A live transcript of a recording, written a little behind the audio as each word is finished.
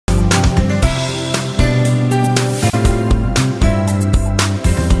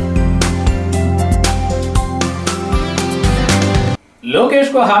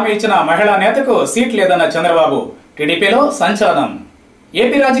లోకేష్ కు హామీ ఇచ్చిన మహిళా నేతకు సీట్ లేదన్న చంద్రబాబు టీడీపీలో సంచలనం.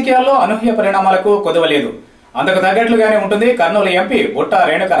 ఏపీ రాజకీయాల్లో అనూహ్య పరిణామాలకు కొదవలేదు. అందుకు తగ్గట్లుగానే ఉంటుంది కర్నూలు ఎంపీ బుట్ట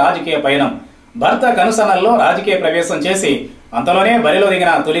రేణుక రాజకీయ పయనం. భర్త కనుసన్నల్లో రాజకీయ ప్రవేశం చేసి అంతలోనే బరిలో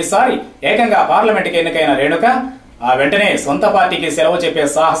దిగిన తొలిసారి ఏకంగా పార్లమెంటుకి ఎన్నికైన రేణుక ఆ వెంటనే సొంత పార్టీకి సెలవు చెప్పే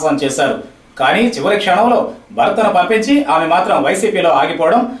సాహసం చేశారు. కానీ చివరి క్షణంలో భర్తను పంపించి ఆమె మాత్రం వైసీపీలో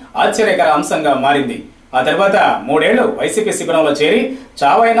ఆగిపోవడం ఆశ్చర్యకర అంశంగా మారింది. ఆ తర్వాత 3 ఏళ్లు వైసీపీ శిబిరంలో చేరి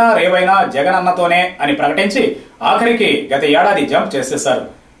చావైనా రేవైనా జగనన్నతోనే అని ప్రకటించి ఆఖరికి గత ఏడాది జంప్ చేసేశారు.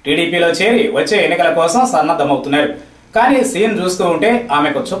 టీడీపీలో చేరి వచ్చే ఎన్నికల కోసం సన్నద్ధమవుతున్నారు. కానీ సీన్ చూస్తూ ఉంటే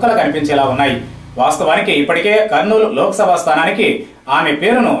ఆమెకు చుక్కలు కనిపించేలా ఉన్నాయి. వాస్తవానికి ఇప్పటికే కర్నూలు లోక్సభ స్థానానికి ఆమె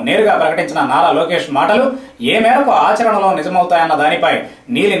పేరును నేరుగా ప్రకటించిన నారా లోకేష్ మాటలు ఏ మేరకు ఆచరణలో నిజమవుతాయన్న దానిపై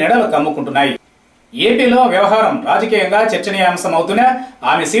నీలి నెడలు కమ్ముకుంటున్నాయి. ఏపీలో వ్యవహారం రాజకీయంగా చర్చనీయాంశం అవుతూనే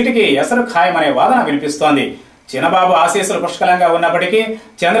ఆమె సీటుకి ఎసరు ఖాయమనే వాదన వినిపిస్తోంది. చిన్నబాబు ఆశీస్సులు పుష్కలంగా ఉన్నప్పటికీ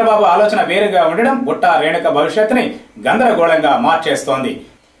చంద్రబాబు ఆలోచన వేరుగా ఉండడం బుట్ట రేణుక భవిష్యత్తుని గందరగోళంగా మార్చేస్తోంది.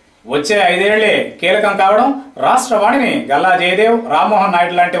 వచ్చే 5 ఏళ్లే కీలకం కావడం, రాష్ట్ర వాణిని గల్లా జయదేవ్, రామ్మోహన్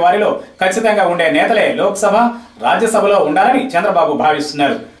నాయుడు లాంటి వారిలో ఖచ్చితంగా ఉండే నేతలే లోక్సభ, రాజ్యసభలో ఉండాలని చంద్రబాబు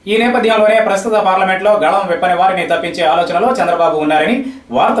భావిస్తున్నారు. ఈ నేపథ్యంలోనే ప్రస్తుత పార్లమెంట్ లో గళం విప్పని వారిని తప్పించే ఆలోచనలో చంద్రబాబు ఉన్నారని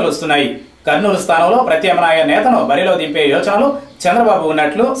వార్తలు వస్తున్నాయి. కర్నూలు స్థానంలో ప్రత్యామ్నాయ నేతను బరిలో దింపే యోచనలో చంద్రబాబు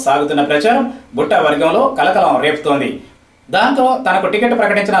ఉన్నట్లు సాగుతున్న ప్రచారం బుట్ట వర్గంలో కలకలం రేపుతోంది. దాంతో తనకు టికెట్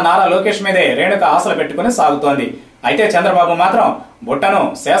ప్రకటించిన నారా లోకేష్ మీదే రేణుక ఆశలు పెట్టుకుని సాగుతోంది. అయితే చంద్రబాబు మాత్రం బుట్టను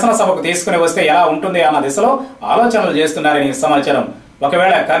శాసనసభకు తీసుకుని వస్తే ఎలా ఉంటుంది అన్న దిశలో ఆలోచనలు చేస్తున్నారని సమాచారం.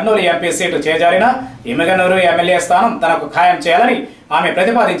 ఒకవేళ కర్నూలు ఎంపీ సీటు చేజారినా ఇమిగనూరు ఎమ్మెల్యే స్థానం తనకు ఖాయం చేయాలని ఆమె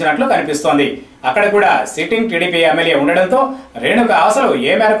ప్రతిపాదించినట్లు కనిపిస్తోంది. అక్కడ కూడా సిట్టింగ్ టీడీపీ ఎమ్మెల్యే ఉండడంతో రేణుక ఆశలు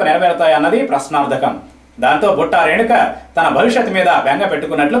ఏ మేరకు నెరవేరుతాయన్నది ప్రశ్నార్థకం. దాంతో బుట్ట రేణుక తన భవిష్యత్తు మీద బెంగ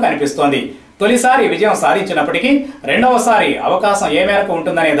పెట్టుకున్నట్లు కనిపిస్తోంది. తొలిసారి విజయం సాధించినప్పటికీ రెండవసారి అవకాశం ఏ మేరకు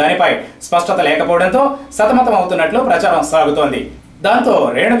ఉంటుందనే దానిపై స్పష్టత లేకపోవడంతో సతమతం అవుతున్నట్లు ప్రచారం సాగుతోంది. దాంతో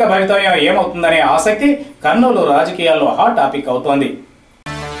రేణుక భవితవ్యం ఏమవుతుందనే ఆసక్తి కర్నూలు రాజకీయాల్లో హాట్ టాపిక్ అవుతోంది.